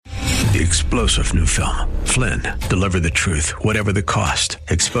The explosive new film, Flynn, deliver the truth, whatever the cost,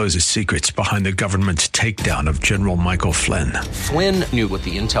 exposes secrets behind the government's takedown of General Michael Flynn. Flynn knew what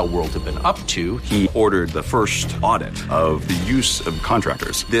the intel world had been up to. He ordered the first audit of the use of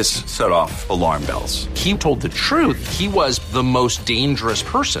contractors. This set off alarm bells. He told the truth. He was the most dangerous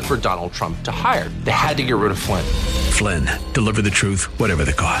person for Donald Trump to hire. They had to get rid of Flynn. Flynn, deliver the truth, whatever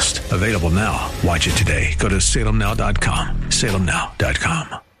the cost. Available now. Watch it today. Go to salemnow.com.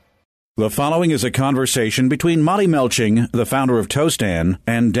 salemnow.com. The following is a conversation between Molly Melching, the founder of Tostan,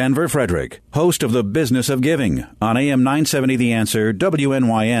 and Denver Frederick, host of The Business of Giving, on AM 970 The Answer,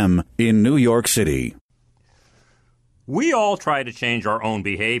 WNYM, in New York City. We all try to change our own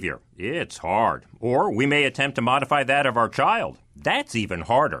behavior. It's hard. Or we may attempt to modify that of our child. That's even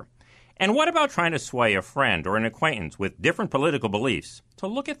harder. And what about trying to sway a friend or an acquaintance with different political beliefs to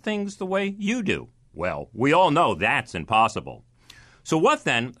look at things the way you do? Well, we all know that's impossible. So what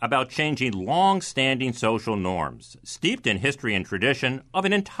then about changing long-standing social norms, steeped in history and tradition of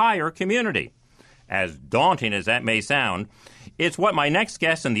an entire community? As daunting as that may sound, it's what my next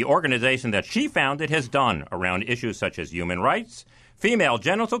guest and the organization that she founded has done around issues such as human rights, female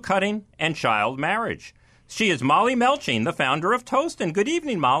genital cutting, and child marriage. She is Molly Melching, the founder of Tostan. Good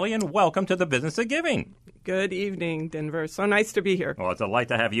evening, Molly, and welcome to The Business of Giving. Good evening, Denver. So nice to be here. Well, it's a delight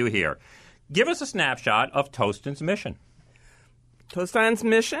to have you here. Give us a snapshot of Tostan's mission. Tostan's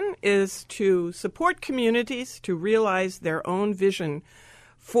mission is to support communities to realize their own vision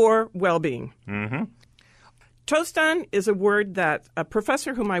for well-being. Mm-hmm. Tostan is a word that a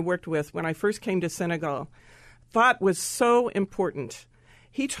professor whom I worked with when I first came to Senegal thought was so important.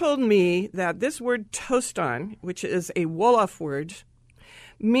 He told me that this word Tostan, which is a Wolof word,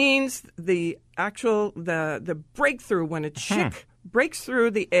 means the breakthrough when a chick breaks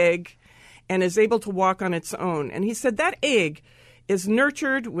through the egg and is able to walk on its own. And he said that egg is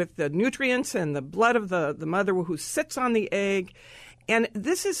nurtured with the nutrients and the blood of the mother who sits on the egg. And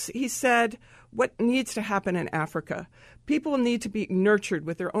this is, he said, what needs to happen in Africa. People need to be nurtured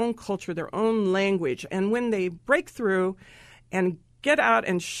with their own culture, their own language. And when they break through and get out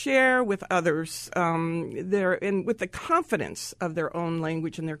and share with others with the confidence of their own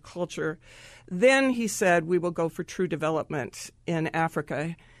language and their culture, then he said, we will go for true development in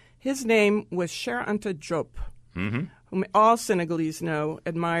Africa. His name was Cheikh Anta Diop, whom all Senegalese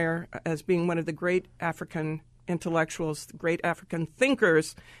admire as being one of the great African intellectuals, great African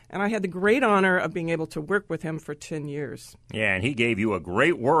thinkers, and I had the great honor of being able to work with him for 10 years. Yeah, and he gave you a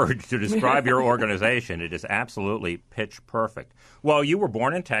great word to describe your organization. It is absolutely pitch perfect. Well, you were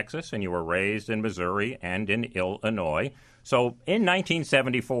born in Texas and you were raised in Missouri and in Illinois. So in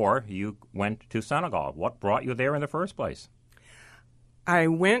 1974, you went to Senegal. What brought you there in the first place? I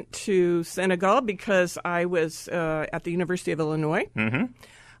went to Senegal because I was at the University of Illinois. Mm-hmm.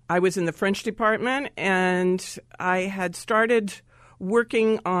 I was in the French department, and I had started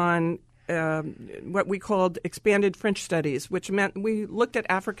working on what we called expanded French studies, which meant we looked at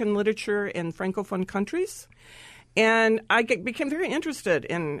African literature in Francophone countries. And I became very interested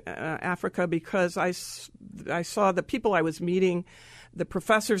in Africa because I saw the people I was meeting. The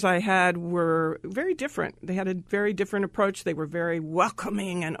professors I had were very different. They had a very different approach. They were very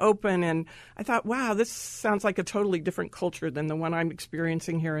welcoming and open. And I thought, wow, this sounds like a totally different culture than the one I'm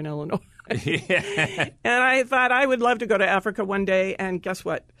experiencing here in Illinois. Yeah. And I thought I would love to go to Africa one day. And guess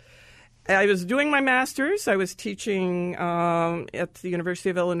what? I was doing my master's. I was teaching at the University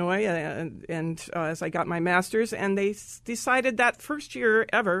of Illinois and as I got my master's. And they decided that first year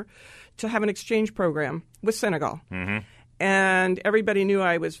ever to have an exchange program with Senegal. Mm-hmm. And everybody knew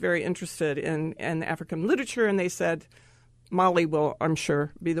I was very interested in African literature, and they said, Molly will, I'm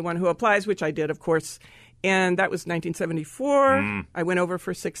sure, be the one who applies, which I did, of course. And that was 1974. I went over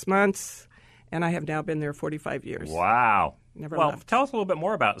for 6 months, and I have now been there 45 years. Wow. Never well, left. Tell us a little bit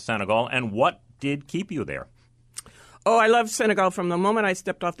more about Senegal and what did keep you there. Oh, I loved Senegal from the moment I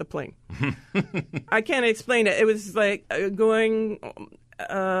stepped off the plane. I can't explain it. It was like going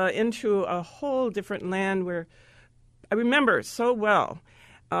into a whole different land where I remember so well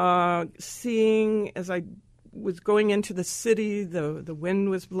seeing as I was going into the city, the wind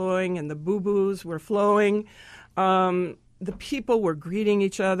was blowing and the boo-boos were flowing. The people were greeting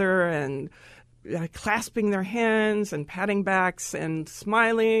each other and clasping their hands and patting backs and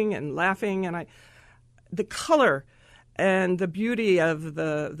smiling and laughing. And the color and the beauty of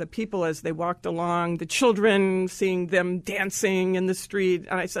the people as they walked along, the children, seeing them dancing in the street.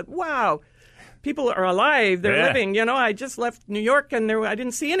 And I said, wow. People are alive. They're living. You know, I just left New York, and I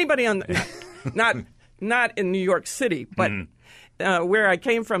didn't see anybody on not in New York City, but where I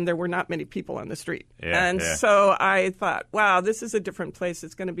came from, there were not many people on the street. So I thought, wow, this is a different place.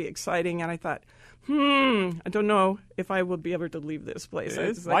 It's going to be exciting. And I thought, I don't know if I will be able to leave this place.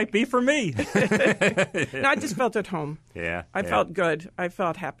 It might be for me. No, I just felt at home. I felt good. I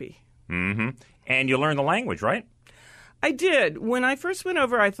felt happy. Mm-hmm. And you learned the language, right? I did. When I first went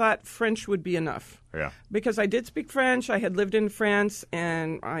over, I thought French would be enough. Because I did speak French. I had lived in France,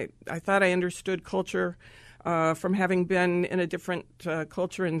 and I thought I understood culture from having been in a different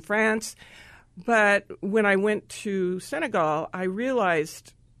culture in France. But when I went to Senegal, I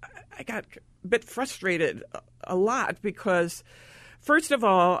realized I got a bit frustrated a lot because, first of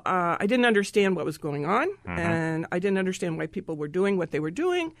all, I didn't understand what was going on, and I didn't understand why people were doing what they were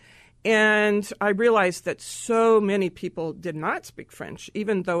doing. And I realized that so many people did not speak French,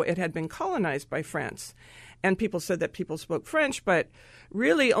 even though it had been colonized by France. And people said that people spoke French, but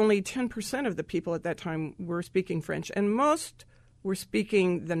really only 10% of the people at that time were speaking French. And most were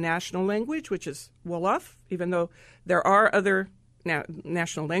speaking the national language, which is Wolof, even though there are other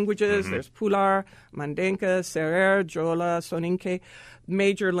national languages. There's Pular, Mandenka, Serer, Jola, Soninke,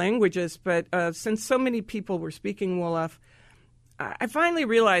 major languages. But since so many people were speaking Wolof, I finally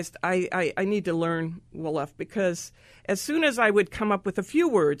realized I need to learn Wolof, because as soon as I would come up with a few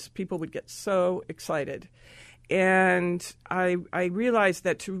words, people would get so excited. And I realized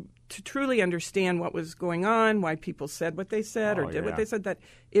that to truly understand what was going on, why people said what they said or did what they said, that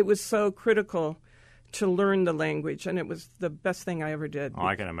it was so critical to learn the language, and it was the best thing I ever did.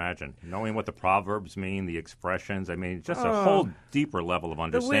 I can imagine. Knowing what the proverbs mean, the expressions, I mean, just a whole deeper level of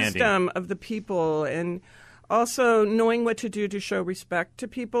understanding. The wisdom of the people, and also knowing what to do to show respect to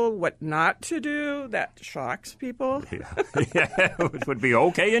people, what not to do, that shocks people. Which would be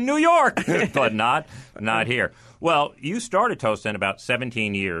okay in New York, but not here. Well, you started Tostan about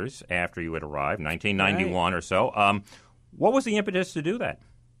 17 years after you had arrived, 1991 or so. What was the impetus to do that?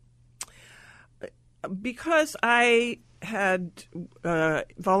 Because I had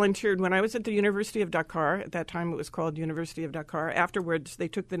volunteered when I was at the University of Dakar. At that time, it was called University of Dakar. Afterwards, they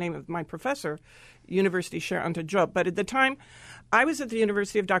took the name of my professor, University Cheikh Anta Diop. But at the time, I was at the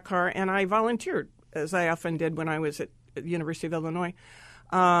University of Dakar, and I volunteered, as I often did when I was at the University of Illinois.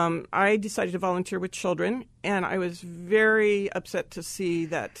 I decided to volunteer with children, and I was very upset to see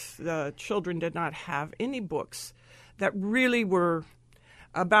that the children did not have any books that really were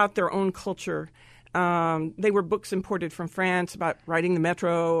about their own culture. They were books imported from France about riding the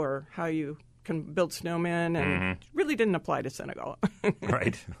metro or how you can build snowmen, and really didn't apply to Senegal.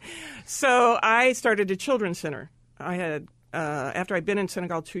 Right. So I started a children's center. I had, after I'd been in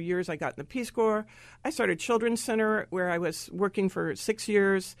Senegal 2 years, I got in the Peace Corps. I started a children's center where I was working for 6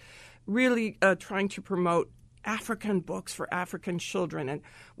 years, really trying to promote African books for African children. And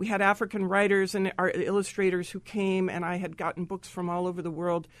we had African writers and illustrators who came, and I had gotten books from all over the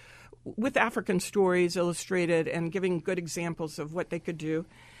world with African stories illustrated and giving good examples of what they could do.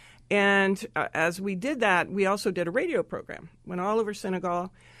 And as we did that, we also did a radio program, went all over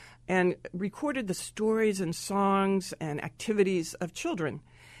Senegal, and recorded the stories and songs and activities of children.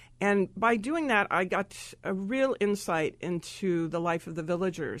 And by doing that, I got a real insight into the life of the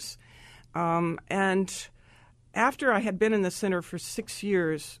villagers. And after I had been in the center for 6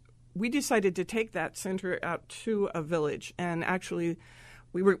 years, we decided to take that center out to a village. And actually,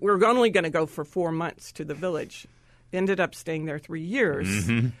 we were only going to go for 4 months to the village. Ended up staying there 3 years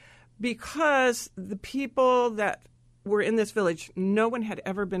because the people that were in this village, no one had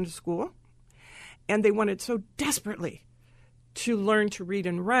ever been to school, and they wanted so desperately to learn to read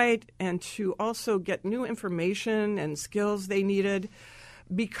and write and to also get new information and skills they needed,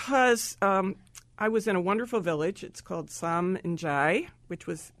 because I was in a wonderful village. It's called Sam Njai, which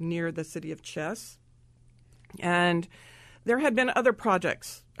was near the city of Chess. And there had been other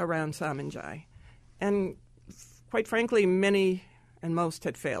projects around Sam Njai. And quite frankly, many and most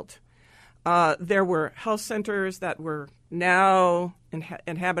had failed. There were health centers that were now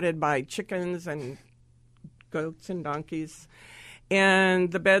inhabited by chickens and goats and donkeys.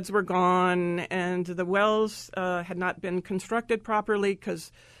 And the beds were gone, and the wells had not been constructed properly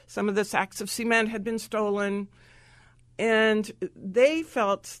because some of the sacks of cement had been stolen. And they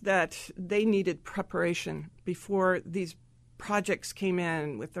felt that they needed preparation before these projects came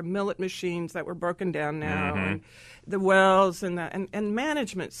in with their millet machines that were broken down now, and the wells and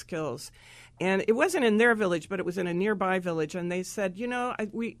management skills. And it wasn't in their village, but it was in a nearby village. And they said,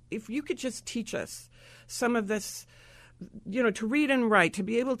 if you could just teach us some of this, to read and write, to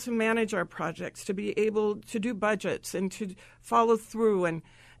be able to manage our projects, to be able to do budgets and to follow through and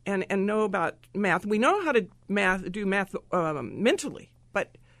know about math. We know how to do math mentally,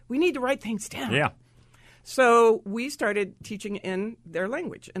 but we need to write things down. Yeah. So we started teaching in their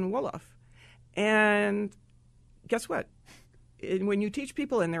language, in Wolof. And guess what? When you teach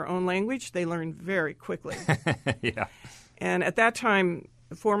people in their own language, they learn very quickly. Yeah. And at that time,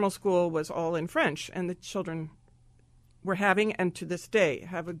 formal school was all in French, and the children were having, and to this day,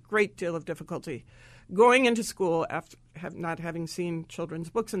 have a great deal of difficulty going into school after not having seen children's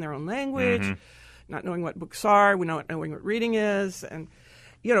books in their own language, not knowing what books are, not knowing what reading is, and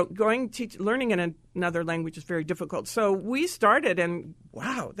learning in another language is very difficult. So we started, and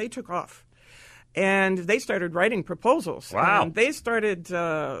wow, they took off. And they started writing proposals. Wow. And they started,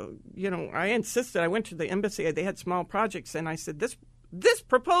 I insisted. I went to the embassy. They had small projects. And I said, this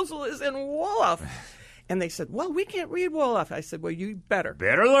proposal is in Wolof. And they said, well, we can't read Wolof. I said, well, you better.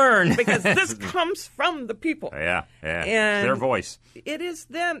 Better learn. Because this comes from the people. Yeah. And their voice. It is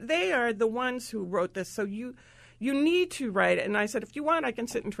them. They are the ones who wrote this. So you need to write it. And I said, if you want, I can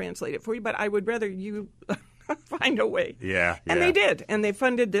sit and translate it for you. But I would rather you find a way. Yeah. And they did. And they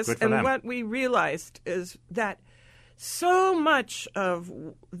funded this. Good for and them. what we realized is that so much of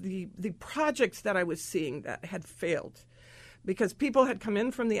the projects that I was seeing that had failed because people had come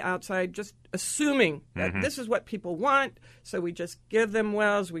in from the outside just assuming that this is what people want. So we just give them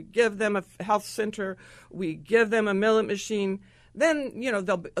wells, we give them a health center, we give them a millet machine. Then,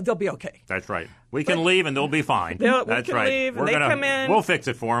 they'll be okay. That's right. We can leave and they'll be fine. We can leave and they come in. We'll fix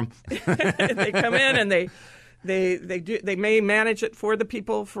it for them. They come in and they may manage it for the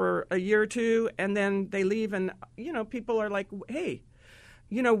people for a year or two, and then they leave, and people are like, hey,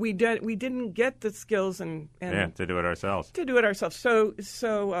 we didn't get the skills and to do it ourselves.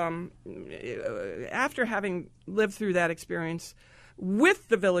 So after having lived through that experience with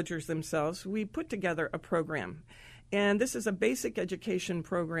the villagers themselves, we put together a program. And this is a basic education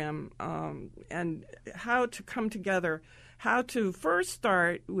program, and how to come together, how to first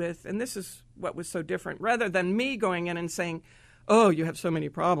start with, and this is what was so different, rather than me going in and saying, oh, you have so many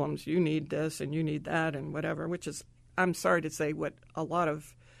problems, you need this and you need that and whatever, which is, I'm sorry to say, what a lot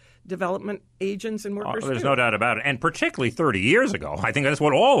of development agents and workers There's do. no doubt about it. And particularly 30 years ago, I think that's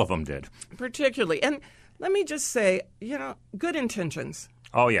what all of them did. Particularly. And let me just say, good intentions.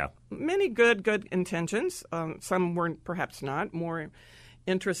 Oh, yeah. Many good intentions. Some weren't, perhaps not, more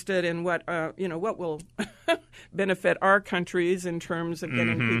interested in what will benefit our countries in terms of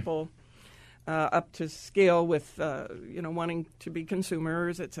getting people up to scale with, wanting to be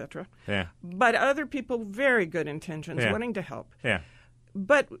consumers, etc. Yeah. But other people, very good intentions, wanting to help. Yeah.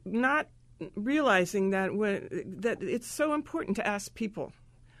 But not realizing that that it's so important to ask people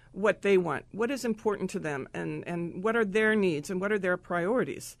what they want, what is important to them, and what are their needs and what are their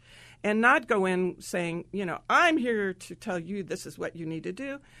priorities. And not go in saying, I'm here to tell you this is what you need to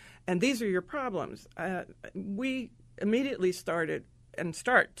do, and these are your problems. We immediately started and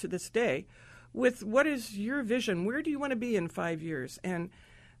start to this day with what is your vision? Where do you want to be in 5 years? And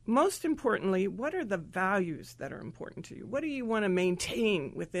most importantly, what are the values that are important to you? What do you want to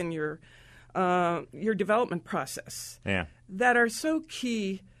maintain within your development process that are so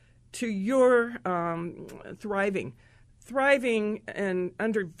key to your thriving and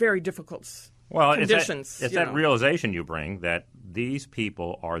under very difficult conditions. It's that realization you bring that these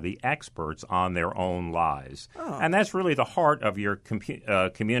people are the experts on their own lives. Oh. And that's really the heart of your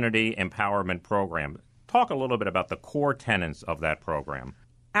community empowerment program. Talk a little bit about the core tenets of that program.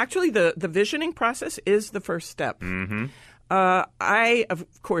 Actually, the visioning process is the first step. Mm-hmm. I, of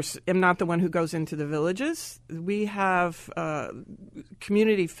course, am not the one who goes into the villages. We have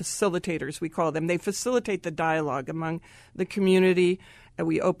community facilitators, we call them. They facilitate the dialogue among the community.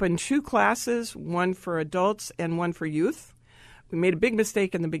 We open 2 classes, one for adults and one for youth. We made a big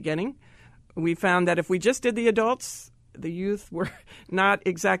mistake in the beginning. We found that if we just did the adults, the youth were not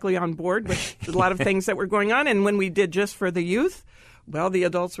exactly on board with a lot of things that were going on. And when we did just for the youth, well, the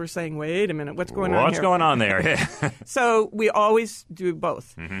adults were saying, wait a minute, what's going on here? What's going on there? So we always do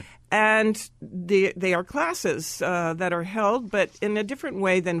both. Mm-hmm. And they are classes that are held, but in a different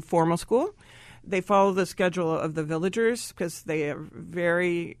way than formal school. They follow the schedule of the villagers because they are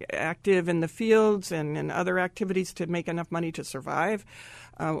very active in the fields and in other activities to make enough money to survive.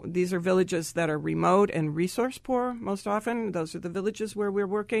 These are villages that are remote and resource poor most often. Those are the villages where we're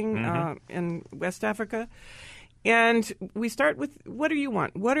working in West Africa. And we start with, what do you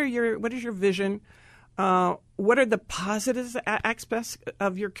want? What is your vision? What are the positive aspects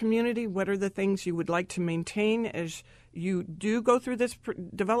of your community? What are the things you would like to maintain as you do go through this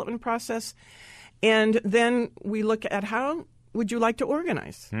development process? And then we look at how would you like to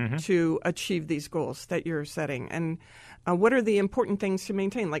organize to achieve these goals that you're setting? And what are the important things to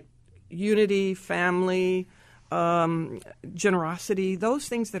maintain, like unity, family, generosity, those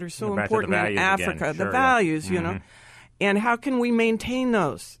things that are so important in Africa, again. Sure, the values, you know. And how can we maintain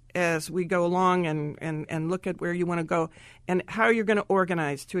those as we go along and look at where you want to go and how you're going to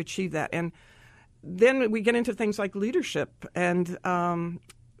organize to achieve that. And then we get into things like leadership and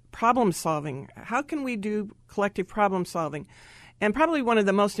problem solving. How can we do collective problem solving? And probably one of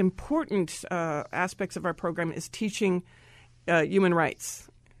the most important aspects of our program is teaching human rights.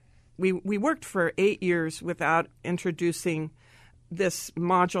 We worked for 8 years without introducing this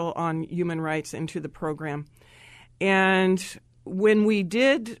module on human rights into the program. And when we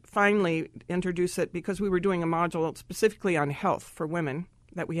did finally introduce it, because we were doing a module specifically on health for women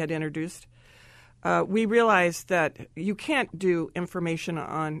that we had introduced, we realized that you can't do information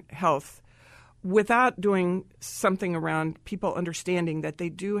on health without doing something around people understanding that they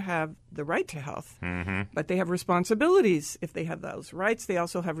do have the right to health, but they have responsibilities. If they have those rights, they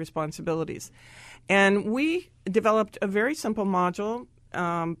also have responsibilities. And we developed a very simple module,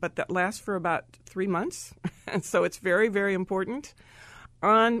 but that lasts for about 3 months. And so it's very, very important,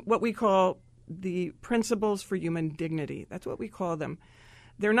 on what we call the principles for human dignity. That's what we call them.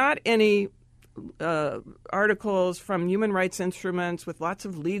 They're not any articles from human rights instruments with lots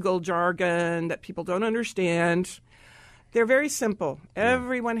of legal jargon that people don't understand. They're very simple.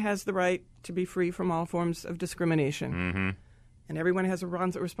 Everyone has the right to be free from all forms of discrimination. And everyone has a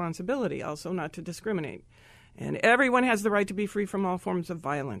responsibility also not to discriminate. And everyone has the right to be free from all forms of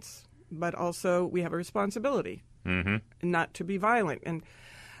violence. But also we have a responsibility not to be violent. And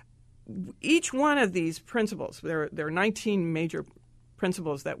each one of these principles, there are 19 major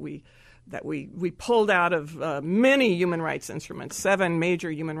principles that we pulled out of many human rights instruments, 7 major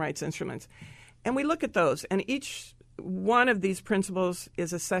human rights instruments. And we look at those, and each one of these principles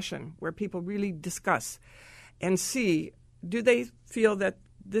is a session where people really discuss and see, do they feel that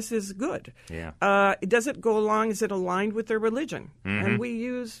this is good? Does it go along? Is it aligned with their religion? And we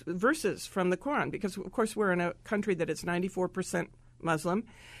use verses from the Quran because, of course, we're in a country that is 94% Muslim.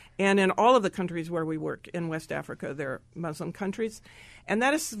 And in all of the countries where we work in West Africa, they're Muslim countries. And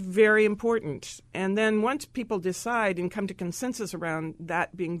that is very important. And then once people decide and come to consensus around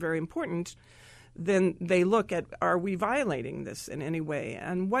that being very important, then they look at, are we violating this in any way?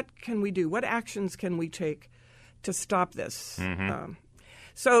 And what can we do? What actions can we take to stop this?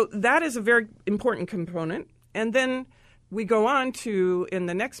 So that is a very important component. And then we go on to, in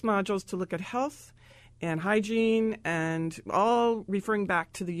the next modules, to look at health and hygiene, and all referring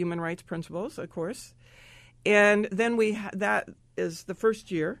back to the human rights principles, of course. And then that is the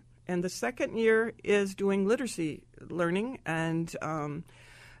first year. And the second year is doing literacy learning and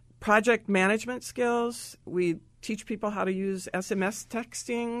project management skills. We teach people how to use SMS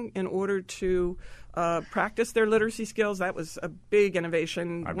texting in order to practice their literacy skills. That was a big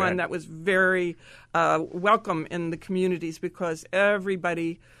innovation, one that was very welcome in the communities because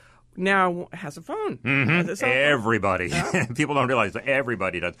everybody now has a phone. Everybody. Yeah. People don't realize that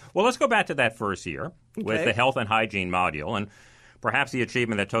everybody does. Well, let's go back to that first year with the health and hygiene module. And perhaps the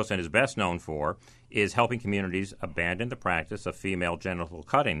achievement that Tostan is best known for is helping communities abandon the practice of female genital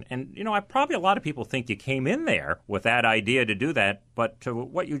cutting. And, you know, probably a lot of people think you came in there with that idea to do that. But to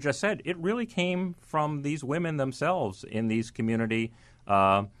what you just said, it really came from these women themselves in these community,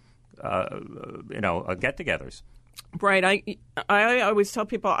 get-togethers. Right. I always tell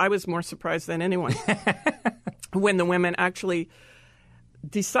people I was more surprised than anyone when the women actually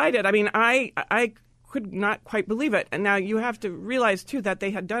decided. I mean, I could not quite believe it. And now you have to realize, too, that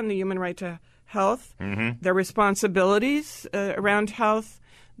they had done the human right to health, their responsibilities around health,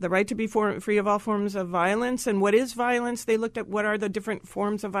 the right to be free of all forms of violence. And what is violence? They looked at what are the different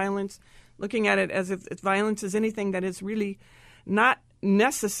forms of violence, looking at it as if violence is anything that is really not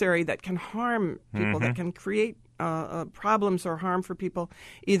necessary, that can harm people, that can create problems or harm for people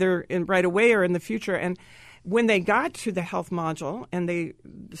either right away or in the future. And when they got to the health module and they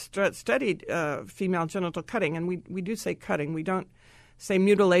studied female genital cutting, and we do say cutting, we don't say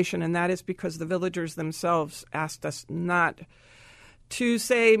mutilation, and that is because the villagers themselves asked us not to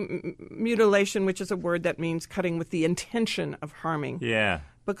say mutilation, which is a word that means cutting with the intention of harming. Yeah.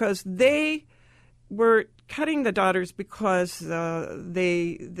 Because they were cutting the daughters because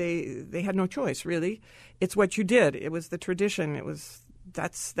they had no choice, really. It's what you did. It was the tradition. It was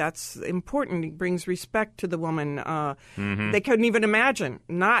that's important. It brings respect to the woman. They couldn't even imagine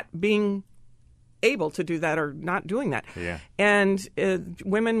not being able to do that or not doing that. Yeah. And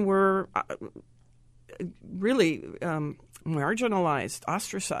women were really marginalized,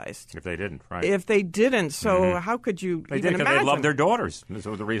 ostracized. If they didn't, right? If they didn't. So how could you they even did imagine? They loved their daughters. That's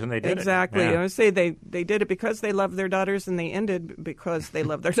the reason they did exactly. it. Exactly. I would say they did it because they loved their daughters, and they ended because they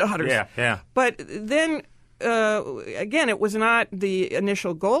loved their daughters. Yeah. But then again, it was not the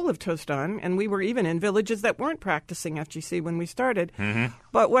initial goal of Tostan, and we were even in villages that weren't practicing FGC when we started. Mm-hmm.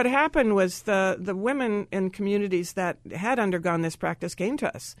 But what happened was the women in communities that had undergone this practice came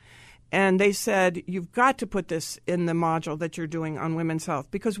to us. And they said, you've got to put this in the module that you're doing on women's health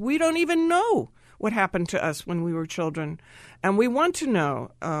because we don't even know what happened to us when we were children. And we want to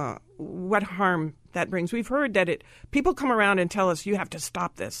know what harm that brings. We've heard that people come around and tell us, you have to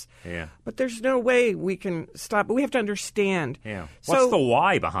stop this. Yeah. But there's no way we can stop it. We have to understand. Yeah. What's the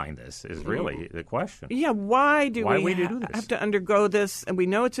why behind this is really the question. Yeah, why do we do this? Have to undergo this? And we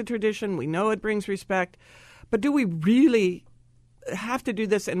know it's a tradition. We know it brings respect. But do we really have to do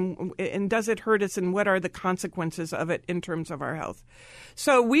this, and does it hurt us, and what are the consequences of it in terms of our health?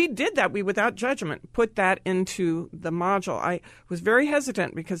 So we did that. We, without judgment, put that into the module. I was very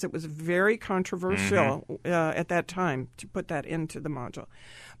hesitant because it was very controversial at that time to put that into the module.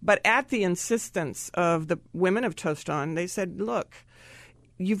 But at the insistence of the women of Tostan, they said, look,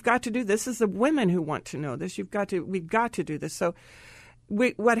 you've got to do this. This is the women who want to know this. We've got to do this. So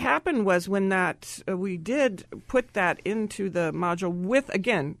what happened was when we did put that into the module with,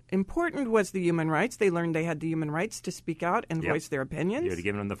 again, important was the human rights. They learned they had the human rights to speak out and voice their opinions. You had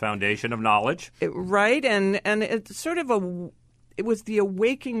given them the foundation of knowledge. Right, and it's sort of it was the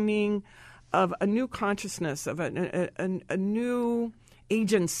awakening of a new consciousness, of a new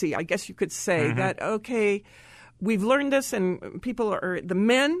agency, I guess you could say, that, okay, we've learned this, and the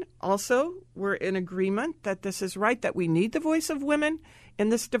men also were in agreement that this is right, that we need the voice of women in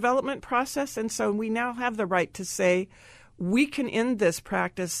this development process. And so we now have the right to say we can end this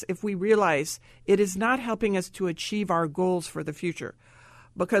practice if we realize it is not helping us to achieve our goals for the future.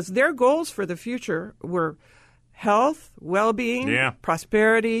 Because their goals for the future were health, well-being,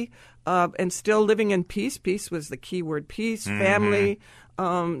 prosperity, and still living in peace. Peace was the key word. Peace, family,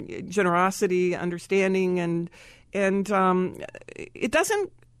 generosity, understanding, and it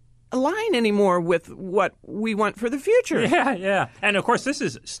doesn't align anymore with what we want for the future. Yeah. And, of course, this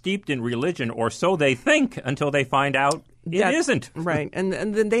is steeped in religion, or so they think, until they find out it isn't. Right. And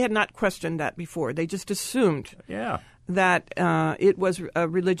then they had not questioned that before. They just assumed that it was a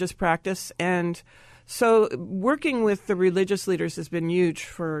religious practice. And so working with the religious leaders has been huge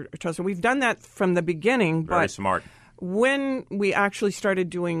for Tostan. We've done that from the beginning. Very smart. When we actually started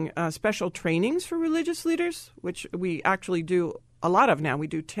doing special trainings for religious leaders, which we actually do a lot of now. We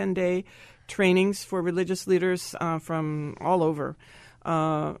do 10-day trainings for religious leaders from all over.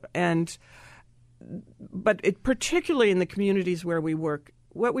 But particularly in the communities where we work,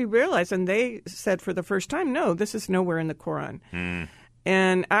 what we realized, and they said for the first time, no, this is nowhere in the Quran.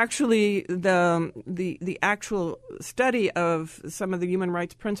 And actually, the actual study of some of the human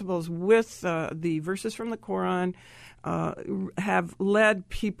rights principles with the verses from the Quran have led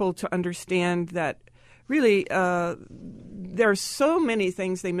people to understand that really there are so many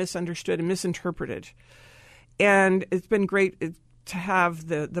things they misunderstood and misinterpreted. And it's been great to have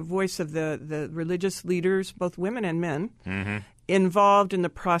the voice of the religious leaders, both women and men, involved in the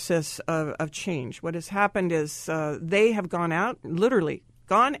process of change. What has happened is they have literally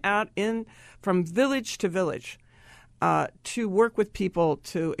gone out from village to village to work with people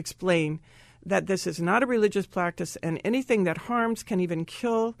to explain that this is not a religious practice, and anything that harms, can even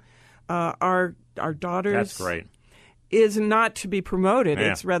kill our daughters. That's great. Is not to be promoted.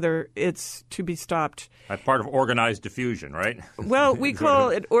 Yeah. It's to be stopped. That's part of organized diffusion, right? Well, we call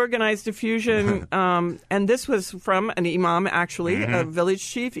it organized diffusion, and this was from an imam, actually, a village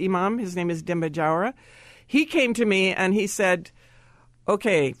chief imam. His name is Dimba Jawara. He came to me and he said,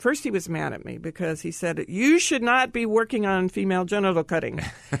 okay, first he was mad at me because he said, you should not be working on female genital cutting.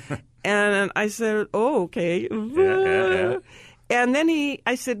 And I said, oh, okay. Yeah. And then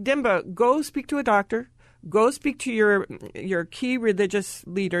I said, Dimba, go speak to a doctor. Go speak to your key religious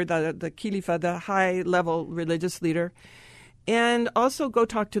leader, the Khalifa, the high-level religious leader, and also go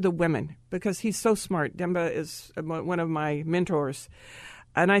talk to the women because he's so smart. Dimba is one of my mentors.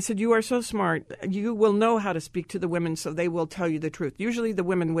 And I said, you are so smart. You will know how to speak to the women so they will tell you the truth. Usually the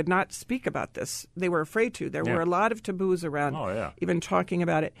women would not speak about this. They were afraid to. There were a lot of taboos around even talking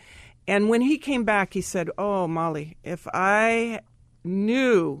about it. And when he came back, he said, oh, Molly, if I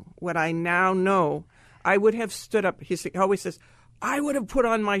knew what I now know, I would have stood up. He always says, I would have put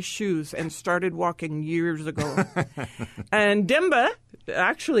on my shoes and started walking years ago. And Dimba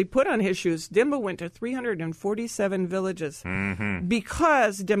actually put on his shoes. Dimba went to 347 villages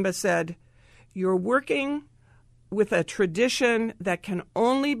because Dimba said, you're working with a tradition that can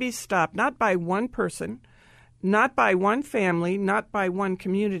only be stopped, not by one person, not by one family, not by one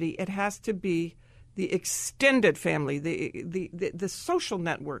community. It has to be the extended family, the social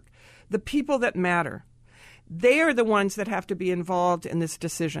network, the people that matter. They are the ones that have to be involved in this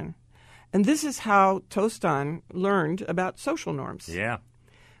decision. And this is how Tostan learned about social norms. Yeah.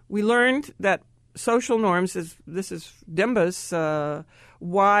 We learned that social norms this is Demba's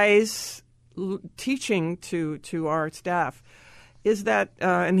wise teaching to our staff, is that,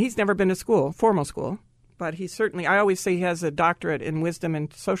 and he's never been to school, formal school, but he certainly, I always say he has a doctorate in wisdom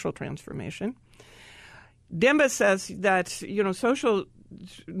and social transformation. Demba says that, social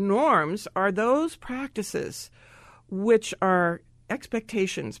norms are those practices which are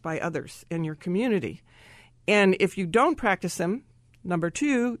expectations by others in your community. And if you don't practice them, number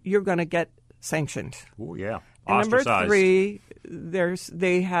 2, you're going to get sanctioned. Oh, yeah. And number Ostracized. 3,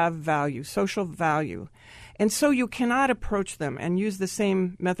 they have value, social value. And so you cannot approach them and use the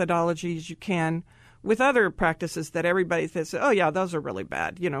same methodologies you can with other practices that everybody says, oh, yeah, those are really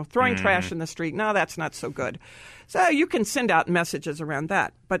bad. Throwing trash in the street, no, that's not so good. So you can send out messages around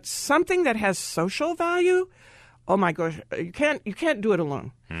that. But something that has social value, oh, my gosh, you can't do it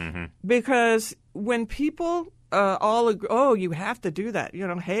alone. Because when people all agree, oh, you have to do that,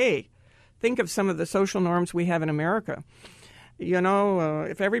 hey, think of some of the social norms we have in America.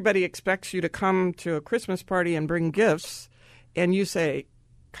 If everybody expects you to come to a Christmas party and bring gifts, and you say,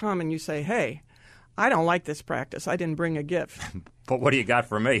 come and you say, hey, I don't like this practice. I didn't bring a gift. But what do you got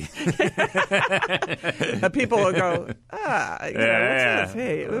for me? People will go, what's this?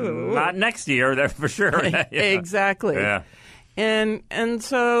 Hey, ooh. Not next year, that's for sure. Yeah. Exactly. Yeah. And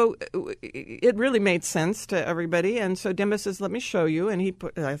so it really made sense to everybody. And so Demba says, let me show you. And he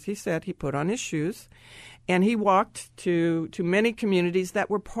put, as he said, he put on his shoes. And he walked to many communities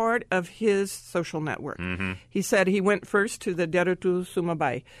that were part of his social network. He said he went first to the Deretu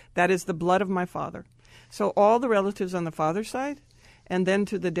Sumabay. That is the blood of my father. So all the relatives on the father's side, and then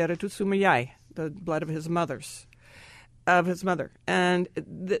to the Deretu Sumayay, the blood of his mother. And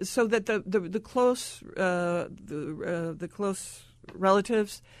so that the close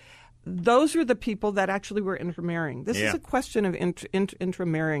relatives, those are the people that actually were intermarrying. This is a question of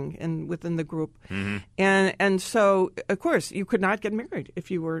intermarrying within the group. And so, of course, you could not get married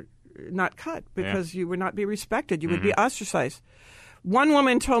if you were not cut because you would not be respected. You would be ostracized. One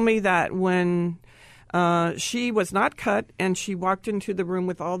woman told me that when she was not cut and she walked into the room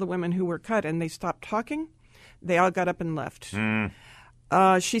with all the women who were cut and they stopped talking, they all got up and left.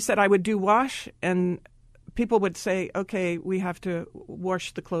 She said, I would do wash and people would say, okay, we have to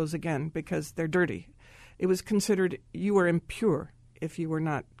wash the clothes again because they're dirty. It was considered you were impure if you were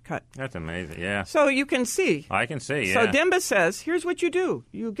not cut. That's amazing, yeah. So you can see. I can see, yeah. So Demba says, here's what you do.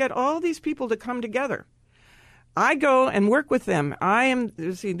 You get all these people to come together. I go and work with them. I am,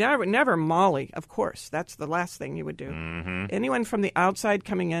 never Molly, of course. That's the last thing you would do. Anyone from the outside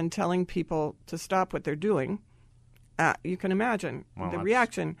coming in telling people to stop what they're doing, you can imagine the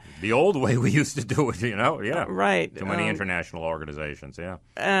reaction. The old way we used to do it, yeah. Right. Too many international organizations, yeah.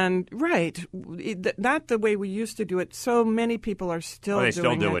 And, right. Not the way we used to do it. So many people are still doing it. They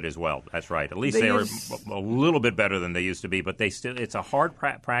still do it as well. That's right. At least they are a little bit better than they used to be, but it's a hard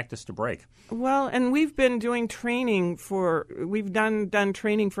practice to break. Well, and we've been doing training we've done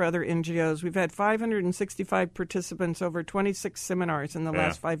training for other NGOs. We've had 565 participants over 26 seminars in the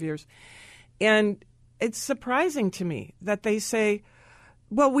last 5 years. And it's surprising to me that they say,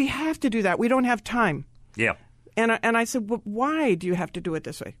 well, we have to do that. We don't have time. Yeah. And I said, well, why do you have to do it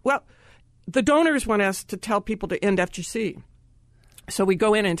this way? Well, the donors want us to tell people to end FGC. So we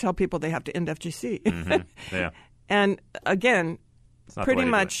go in and tell people they have to end FGC. Yeah. And again, pretty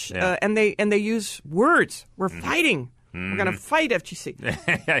much, and they use words. We're fighting. We're going to fight FGC.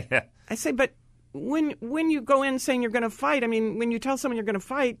 Yeah. I say, but when you go in saying you're going to fight, I mean, when you tell someone you're going to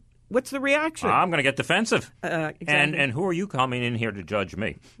fight, what's the reaction? I'm going to get defensive. Exactly. And who are you coming in here to judge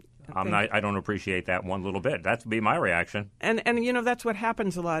me? I don't appreciate that one little bit. That'd be my reaction. And that's what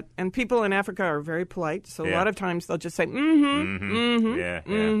happens a lot. And people in Africa are very polite, so a lot of times they'll just say, Well,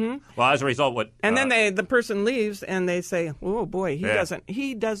 as a result, then the person leaves and they say, oh boy,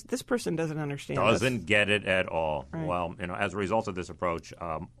 this person doesn't understand Doesn't get it at all. Right. Well, as a result of this approach,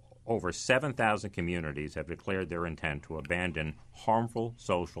 over 7,000 communities have declared their intent to abandon harmful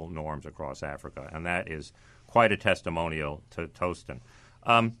social norms across Africa, and that is quite a testimonial to Tostan.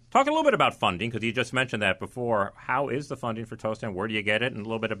 Talk a little bit about funding, because you just mentioned that before. How is the funding for Tostan? Where do you get it? And a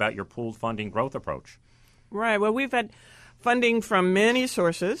little bit about your pooled funding growth approach. Right. Well, we've had funding from many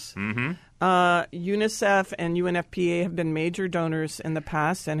sources. UNICEF and UNFPA have been major donors in the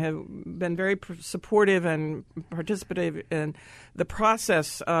past and have been very supportive and participative in the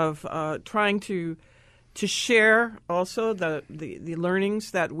process of trying to share also the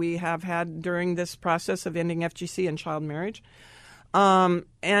learnings that we have had during this process of ending FGC and child marriage.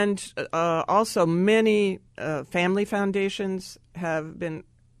 And also many family foundations have been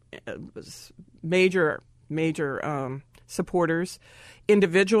major supporters.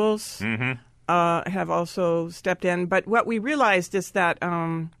 Individuals have also stepped in. But what we realized is that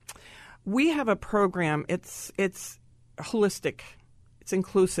we have a program. It's holistic. It's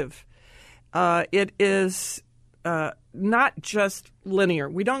inclusive. It is not just linear.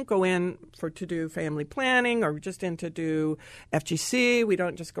 We don't go in to do family planning or just in to do FGC. We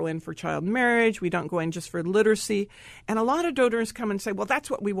don't just go in for child marriage. We don't go in just for literacy. And a lot of donors come and say, well, that's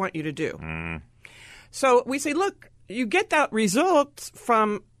what we want you to do. So we say, look, you get that result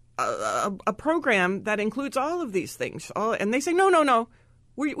from a program that includes all of these things. And they say, no.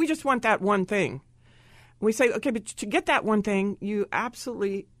 We just want that one thing. We say, okay, but to get that one thing,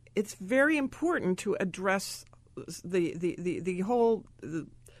 it's very important to address the whole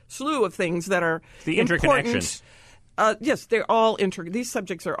slew of things that are the interconnections. Yes, they're all these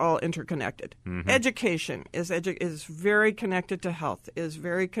subjects are all interconnected. Education is very connected to health, is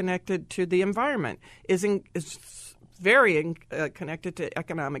very connected to the environment, is very connected to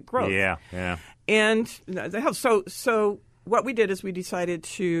economic growth. Yeah. And the health. So what we did is we decided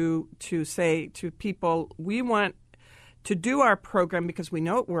to say to people, we want to do our program because we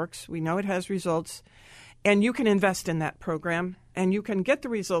know it works, we know it has results, and you can invest in that program, and you can get the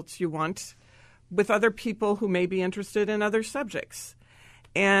results you want with other people who may be interested in other subjects.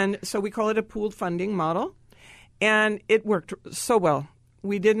 And so we call it a pooled funding model, and it worked so well.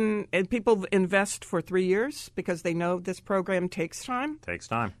 And people invest for 3 years because they know this program takes time.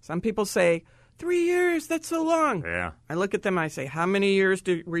 Some people say, 3 years, that's so long. Yeah. I look at them, I say, how many years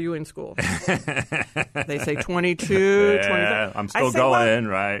were you in school? They say 22, 25. I'm still going,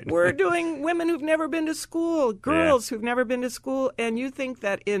 right? We're doing women who've never been to school, girls who've never been to school, and you think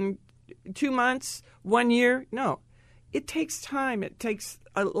that in 2 months, 1 year? No. It takes time. It takes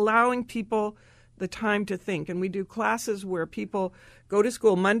allowing people the time to think. And we do classes where people go to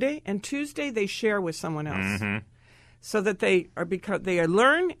school Monday, and Tuesday they share with someone else. So that they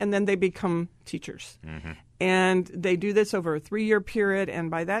learn and then they become teachers. And they do this over a 3-year period.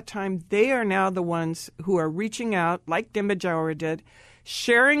 And by that time, they are now the ones who are reaching out, like Dimba Jawara did,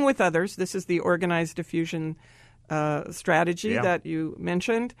 sharing with others. This is the organized diffusion strategy that you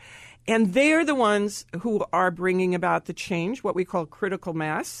mentioned. And they're the ones who are bringing about the change, what we call critical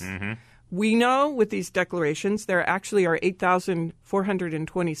mass. We know with these declarations, there actually are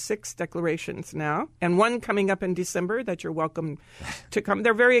 8,426 declarations now, and one coming up in December that you're welcome to come.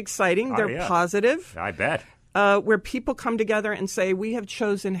 They're very exciting. They're positive. I bet. Where people come together and say, we have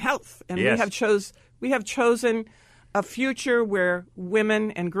chosen health, and we have chosen a future where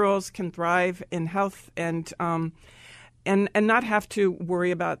women and girls can thrive in health and not have to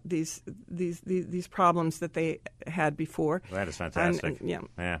worry about these problems that they had before. That is fantastic. Yeah.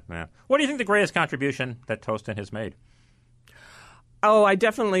 What do you think the greatest contribution that Tostan has made? Oh, I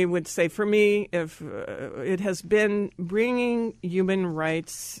definitely would say for me, if it has been bringing human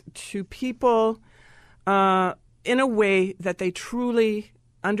rights to people in a way that they truly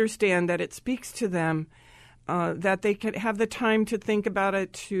understand, that it speaks to them, that they can have the time to think about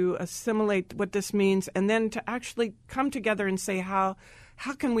it, to assimilate what this means, and then to actually come together and say, how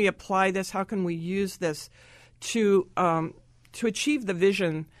can we apply this? How can we use this to achieve the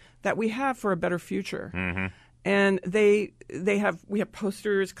vision that we have for a better future? And we have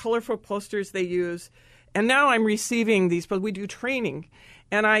posters, colorful posters they use, and now I'm receiving these. But we do training,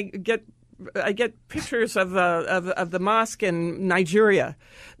 and I get pictures of the mosque in Nigeria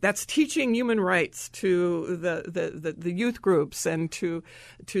that's teaching human rights to the youth groups and to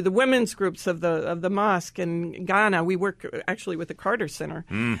the women's groups of the mosque in Ghana. We work actually with the Carter Center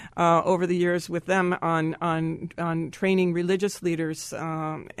over the years with them on training religious leaders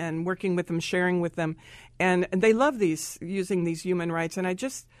and working with them, sharing with them, and they love using these human rights. And I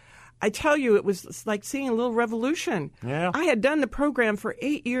tell you, it was like seeing a little revolution. Yeah. I had done the program for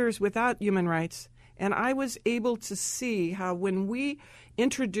 8 years without human rights, and I was able to see how when we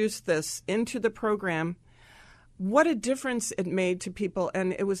introduced this into the program, what a difference it made to people.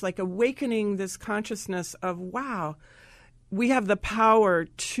 And it was like awakening this consciousness of, wow, we have the power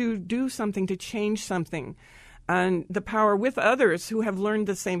to do something, to change something. And the power with others who have learned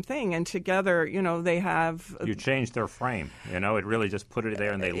the same thing, and together, they have... You changed their frame, it really just put it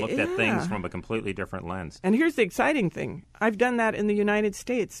there, and they looked at things from a completely different lens. And here's the exciting thing. I've done that in the United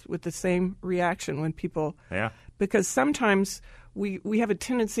States with the same reaction when people... Yeah. Because sometimes we have a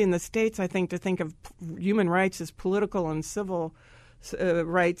tendency in the States, I think, to think of human rights as political and civil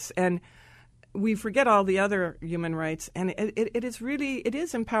rights, and we forget all the other human rights, and it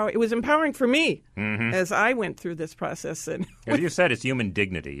is empowering. It was empowering for me as I went through this process. And as you said, it's human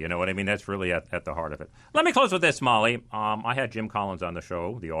dignity. You know what I mean? That's really at the heart of it. Let me close with this, Molly. I had Jim Collins on the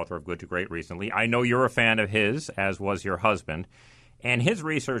show, the author of Good to Great, recently. I know you're a fan of his, as was your husband. And his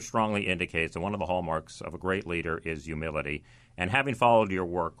research strongly indicates that one of the hallmarks of a great leader is humility. And having followed your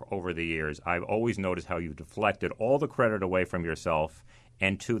work over the years, I've always noticed how you've deflected all the credit away from yourself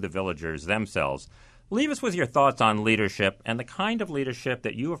and to the villagers themselves. Leave us with your thoughts on leadership and the kind of leadership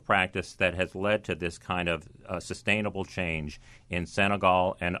that you have practiced that has led to this kind of sustainable change in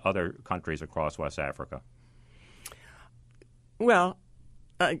Senegal and other countries across West Africa. Well,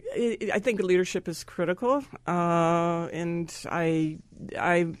 I think leadership is critical, and I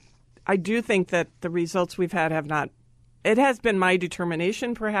do think that the results we've had have not. It has been my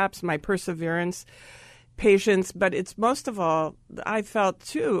determination, perhaps my perseverance, patience, but it's most of all I felt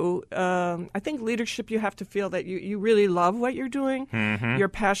too. I think leadership, you have to feel that you really love what you're doing, you're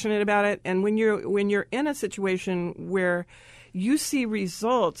passionate about it, and when you're in a situation where you see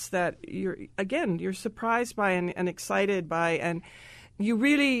results that you're surprised by and excited by, and you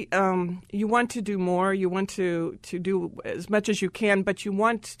really you want to do more. You want to do as much as you can, but you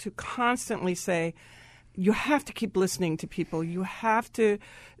want to constantly say, you have to keep listening to people. You have to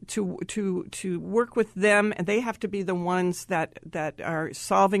work with them, and they have to be the ones that are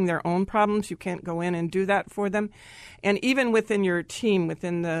solving their own problems. You can't go in and do that for them. And even within your team,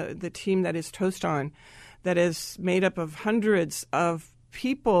 within the team that is Tostan, that is made up of hundreds of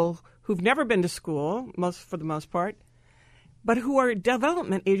people who've never been to school, for the most part, but who are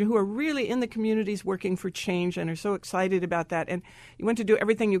development agents, who are really in the communities working for change and are so excited about that. And you want to do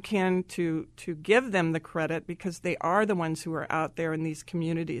everything you can to give them the credit, because they are the ones who are out there in these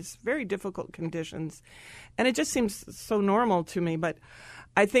communities, very difficult conditions. And it just seems so normal to me. But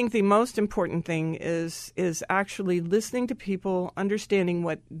I think the most important thing is actually listening to people, understanding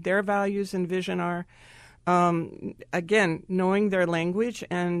what their values and vision are. Again, knowing their language,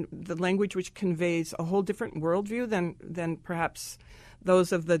 and the language which conveys a whole different worldview than perhaps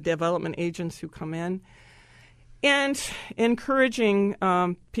those of the development agents who come in, and encouraging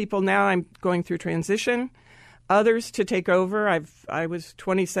people. Now I'm going through transition, others to take over. I was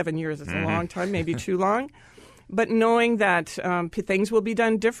 27 years. It's a long time, maybe too long. But knowing that things will be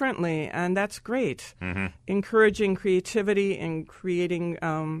done differently, and that's great. Encouraging creativity and creating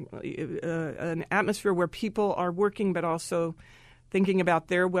an atmosphere where people are working but also thinking about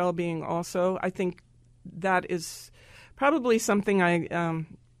their well-being also. I think that is probably something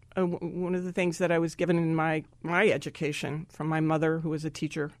one of the things that I was given in my education from my mother, who was a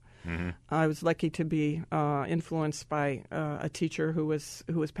teacher. I was lucky to be influenced by a teacher who was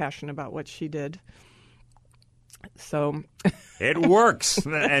passionate about what she did. So it works,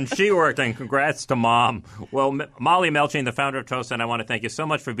 and she worked, and congrats to Mom. Well, Molly Melching, the founder of Tostan, I want to thank you so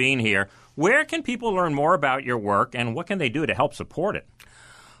much for being here. Where can people learn more about your work, and what can they do to help support it?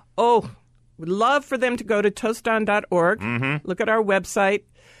 Oh, we'd love for them to go to tostan.org, look at our website,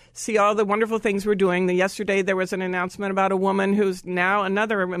 see all the wonderful things we're doing. Yesterday there was an announcement about a woman who's now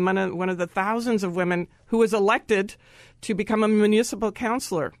one of the thousands of women who was elected to become a municipal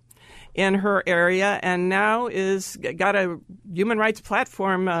councilor in her area, and now is got a human rights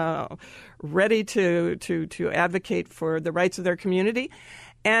platform ready to advocate for the rights of their community.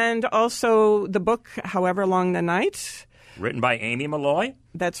 And also the book, However Long the Night. Written by Amy Malloy?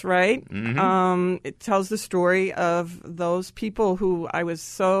 That's right. It tells the story of those people who I was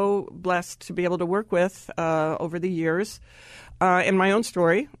so blessed to be able to work with over the years. And my own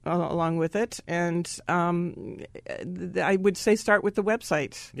story along with it. And I would say start with the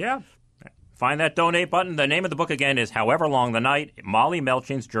website. Yeah. Find that donate button. The name of the book again is However Long the Night, Molly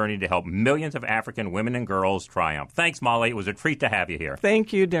Melching's Journey to Help Millions of African Women and Girls Triumph. Thanks, Molly. It was a treat to have you here.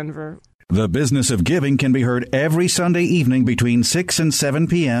 Thank you, Denver. The Business of Giving can be heard every Sunday evening between 6 and 7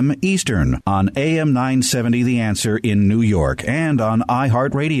 p.m. Eastern on AM 970 The Answer in New York and on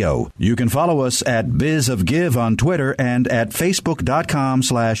iHeartRadio. You can follow us at Biz of Give on Twitter and at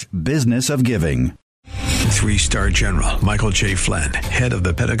Facebook.com/businessofgiving. 3-star General Michael J. Flynn, head of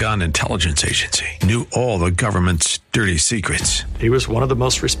the Pentagon Intelligence Agency, knew all the government's dirty secrets. He was one of the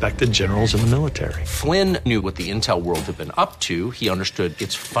most respected generals in the military. Flynn knew what the intel world had been up to. He understood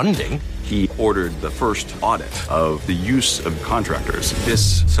its funding. He ordered the first audit of the use of contractors.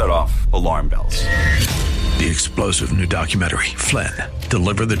 This set off alarm bells. The explosive new documentary, Flynn,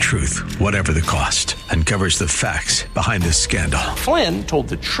 deliver the truth, whatever the cost, and covers the facts behind this scandal. Flynn told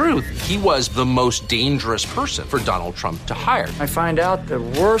the truth. He was the most dangerous person for Donald Trump to hire. I find out the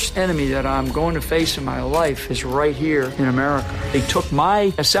worst enemy that I'm going to face in my life is right here in America. They took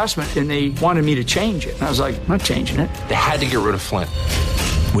my assessment and they wanted me to change it. And I was like, I'm not changing it. They had to get rid of Flynn.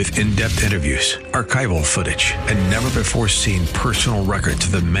 With in-depth interviews, archival footage, and never-before-seen personal records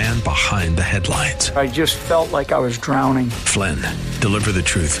of the man behind the headlines. I just felt like I was drowning. Flynn, deliver the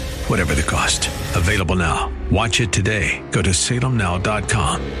truth, whatever the cost. Available now. Watch it today. Go to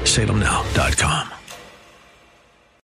salemnow.com. salemnow.com.